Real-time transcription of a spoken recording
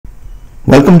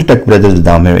Welcome to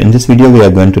TechBrothersIT here. In this video, we are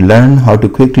going to learn how to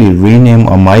quickly rename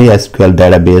a MySQL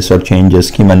database or change a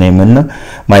schema name in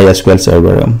MySQL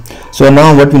Server. So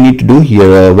now what we need to do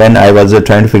here, when I was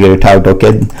trying to figure it out,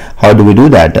 okay, how do we do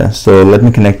that? So let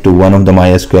me connect to one of the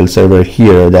MySQL Server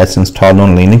here that's installed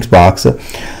on Linux box.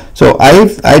 So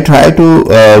I try to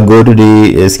go to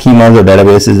the schemas or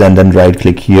databases and then right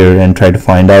click here and try to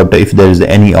find out if there is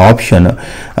any option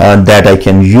that I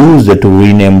can use to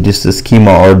rename this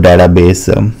schema or database.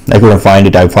 I couldn't find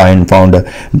it. I found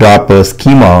drop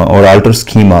schema or alter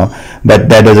schema, but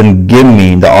that doesn't give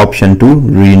me the option to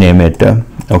rename it.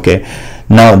 Okay.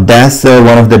 Now that's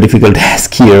one of the difficult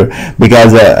tasks here,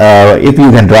 because if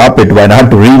you can drop it, why not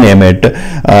to rename it?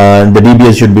 The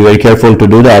DBAs should be very careful to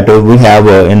do that. We have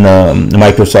in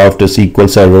Microsoft SQL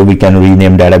Server, we can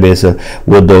rename database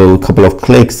with a couple of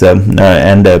clicks, and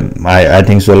I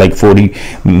think so, like 40.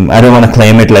 I don't want to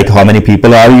claim it like how many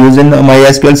people are using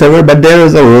MySQL Server, but there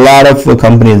is a lot of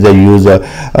companies that use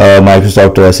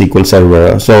Microsoft SQL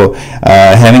Server. So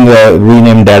having a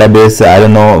renamed database, I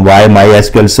don't know why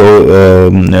MySQL so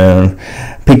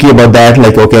picky about that.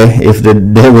 Like, okay, if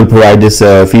they will provide this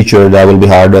feature, that will be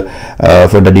hard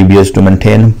for the DBAs to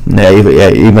maintain.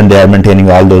 Even they are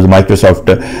maintaining all those Microsoft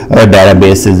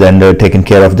databases and taking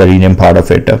care of the rename part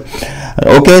of it.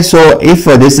 Okay, so if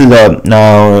this is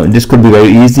this could be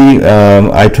very easy.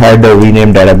 I tried the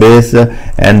rename database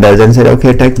and then said,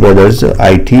 okay,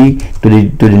 TechBrothersIT to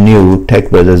the new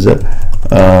TechBrothers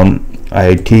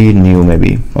IT new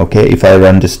maybe. Okay, if I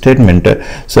run this statement,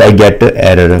 so I get the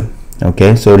error.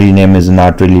 Okay, so rename is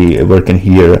not really working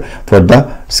here for the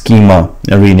schema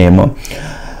rename.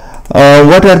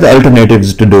 What are the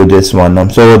alternatives to do this one?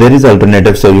 So there is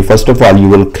alternative. So you, first of all, you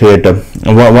will create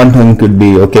one thing could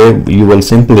be, okay, you will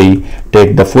simply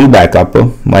take the full backup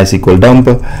MySQL dump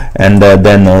and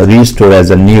then restore as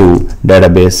a new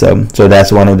database. So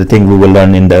that's one of the things we will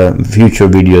learn in the future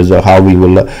videos, how we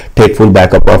will take full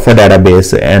backup of a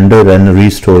database and then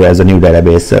restore as a new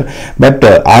database. But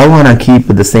I want to keep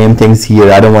the same things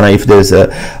here. I don't want to, if there's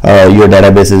your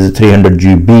database is 300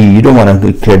 GB, you don't want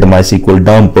to create the MySQL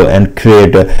dump and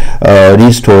create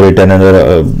restore it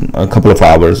another a couple of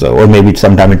hours, or maybe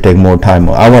sometime it take more time.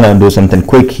 I want to do something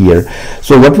quick here.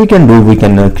 So what we can do, we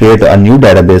can create a new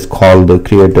database called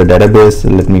create a database.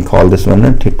 Let me call this one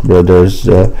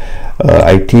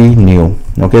TechBrothersIT new.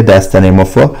 Okay, that's the name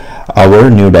of our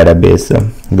new database.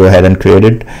 Go ahead and create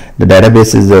it. The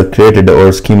database is created,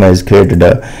 or schema is created.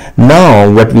 Now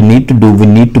what we need to do, we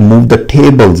need to move the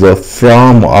tables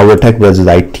from our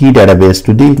TechBrothersIT database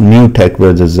to the new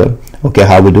TechBrothers. Okay,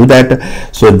 how we do that?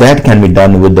 So that can be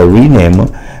done with the rename,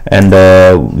 and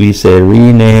we say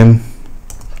rename.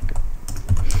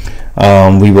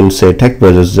 We will say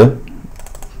TechBrothers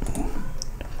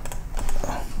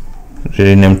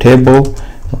rename table.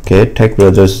 Okay,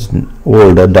 TechBrothers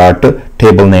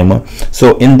old.TableName.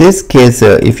 So in this case,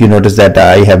 if you notice that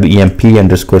I have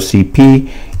emp_cp,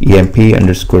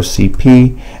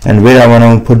 emp_cp, and where I want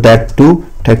to put that to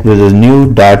TechBrothers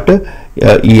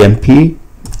new.emp_cp.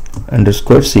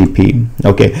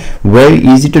 Okay, very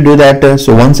easy to do that.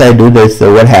 So once I do this,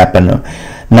 what happened?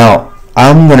 Now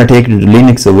I'm going to take it to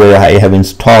Linux where I have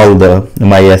installed the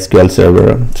MySQL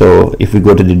Server. So if we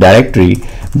go to the directory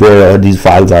where these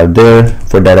files are there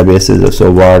for databases,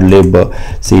 so var lib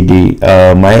cd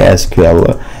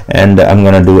MySQL, and I'm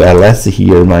going to do ls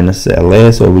here -la,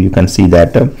 so you can see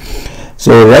that.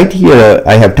 So right here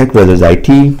I have TechBrothersIT,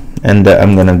 and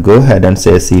I'm going to go ahead and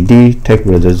say cd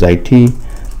TechBrothersIT.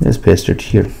 Let's paste it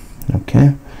here.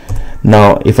 Okay.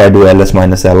 Now if I do ls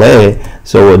 -la,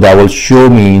 so that will show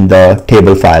me the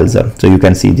table files. So you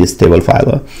can see this table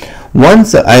file.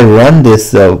 Once I run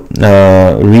this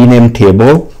rename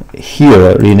table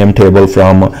here, rename table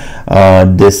from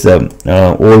this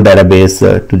old database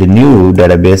to the new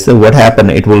database, what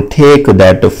happened? It will take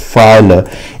that file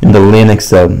in the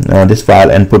Linux, this file,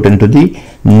 and put into the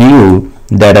new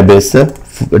database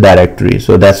directory.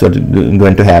 So that's what's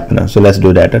going to happen. So let's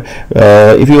do that.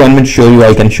 If you want me to show you,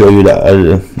 I can show you the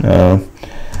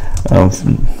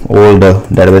old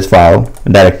database file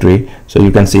directory. So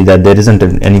you can see that there isn't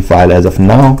any file as of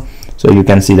now. So you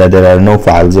can see that there are no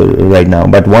files right now.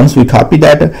 But once we copy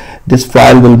that, this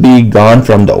file will be gone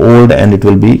from the old and it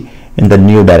will be in the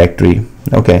new directory.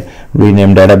 Okay,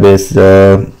 rename database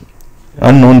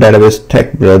unknown database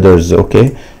TechBrothers.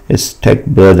 Okay, it's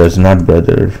TechBrothers, not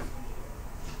brother.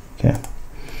 Okay,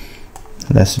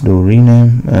 let's do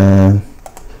rename.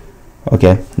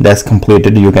 Okay, that's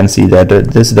completed. You can see that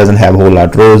this doesn't have a whole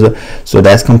lot rows, so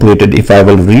that's completed. If I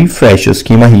will refresh a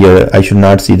schema here, I should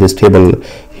not see this table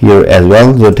here as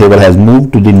well. The table has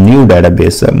moved to the new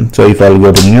database. So if I'll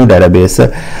go to new database,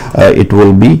 it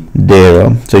will be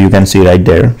there. So you can see right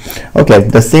there. Okay,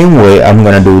 the same way I'm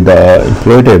gonna do the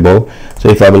employee table. So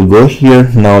if I will go here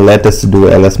now, let us do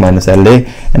ls minus la,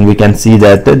 and we can see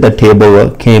that the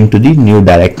table came to the new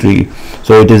directory.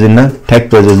 So it is in a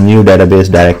TechBrothers new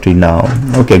database directory now.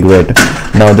 Okay, great.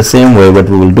 Now the same way what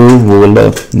we will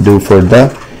do for the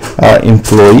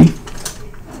employee,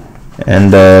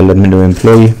 and let me do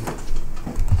employee.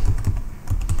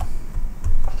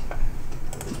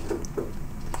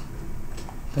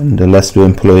 And let's do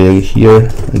employee here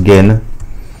again.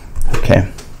 Okay,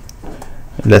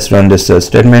 let's run this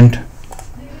statement,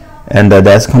 and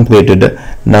that's completed.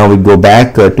 Now we go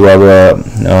back to our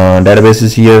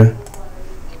databases here,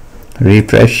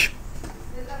 refresh,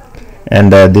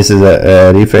 and this is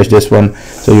a refresh this one.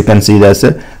 So you can see that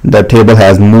the table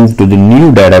has moved to the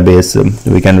new database.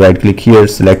 We can right click here,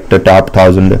 select the top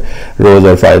 1000 rows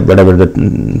or 5 whatever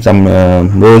the some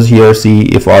rows here, see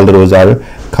if all the rows are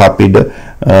copied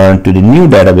to the new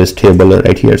database table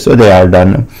right here. So they are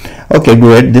done. Okay,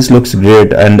 great. This looks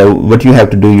great. And what you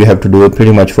have to do it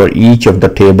pretty much for each of the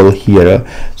table here.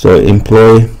 So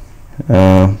employee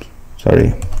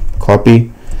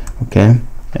copy, okay,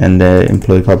 and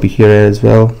employee copy here as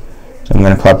well. So I'm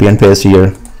going to copy and paste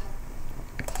here.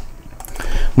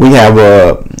 We have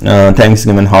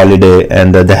Thanksgiving holiday,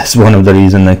 and that's one of the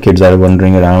reasons the kids are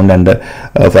wandering around, and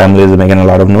families are making a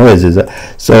lot of noises.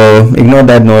 So ignore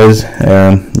that noise.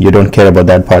 You don't care about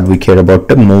that part. We care about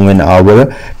moving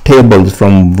our tables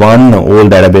from one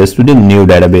old database to the new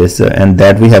database, and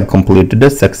that we have completed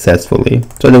successfully.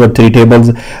 So there were 3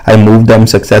 tables. I moved them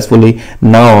successfully.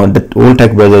 Now the old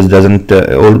TechBrothers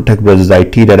old TechBrothers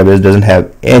IT database doesn't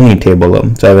have any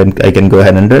table. So I can go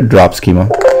ahead and drop schema.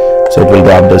 So it will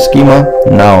drop the schema.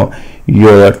 Now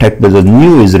your TechBrothers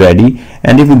new is ready,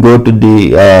 and if you go to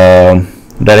the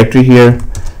directory here,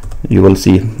 you will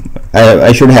see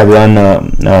I should have run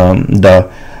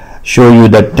show you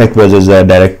the TechBrothers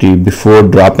directory before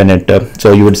dropping it.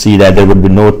 So you would see that there would be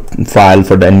no file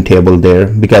for any table there,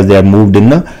 because they are moved in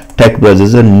the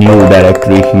TechBrothers new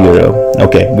directory here.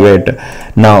 Okay, great.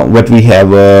 Now what we have,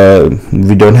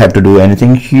 we don't have to do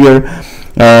anything here.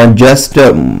 Just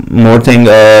more thing,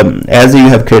 as you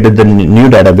have created the new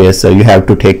database, you have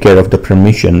to take care of the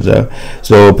permissions.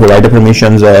 So provide the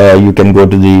permissions. You can go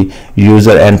to the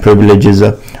user and privileges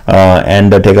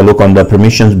and take a look on the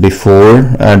permissions before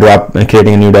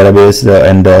creating a new database,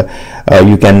 and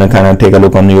you can kind of take a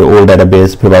look on your old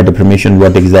database, provide the permission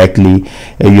what exactly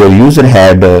your user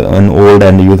had on old,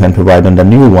 and you can provide on the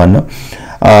new one.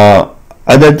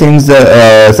 Other things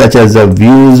such as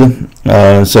views,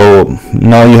 so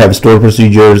now you have store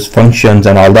procedures, functions,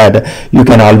 and all that. You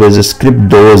can always script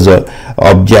those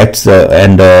objects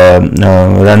and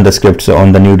run the scripts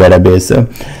on the new database.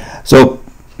 So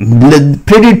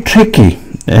pretty tricky.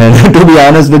 And to be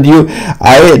honest with you,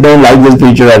 I don't like this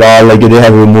feature at all. Like, they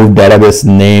have removed database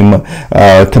name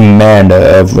command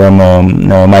from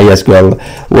MySQL.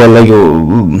 Well, like,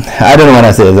 I don't want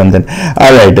to say something.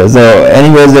 Alright, so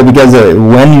anyways, because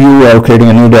when you are creating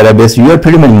a new database, you are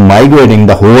pretty much migrating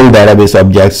the whole database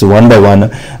objects one by one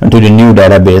to the new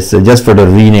database just for the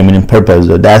renaming purpose.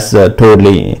 That's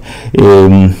totally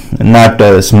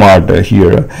not smart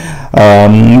here.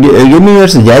 Give me your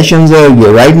suggestions.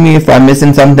 Write me if I'm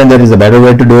missing something. There is a better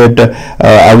way to do it.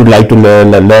 I would like to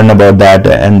learn about that,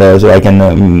 and so I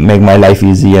can make my life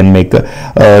easy and make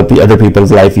other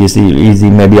people's life easy.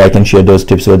 Maybe I can share those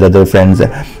tips with other friends.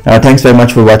 Thanks very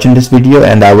much for watching this video,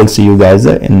 and I will see you guys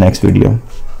in next video.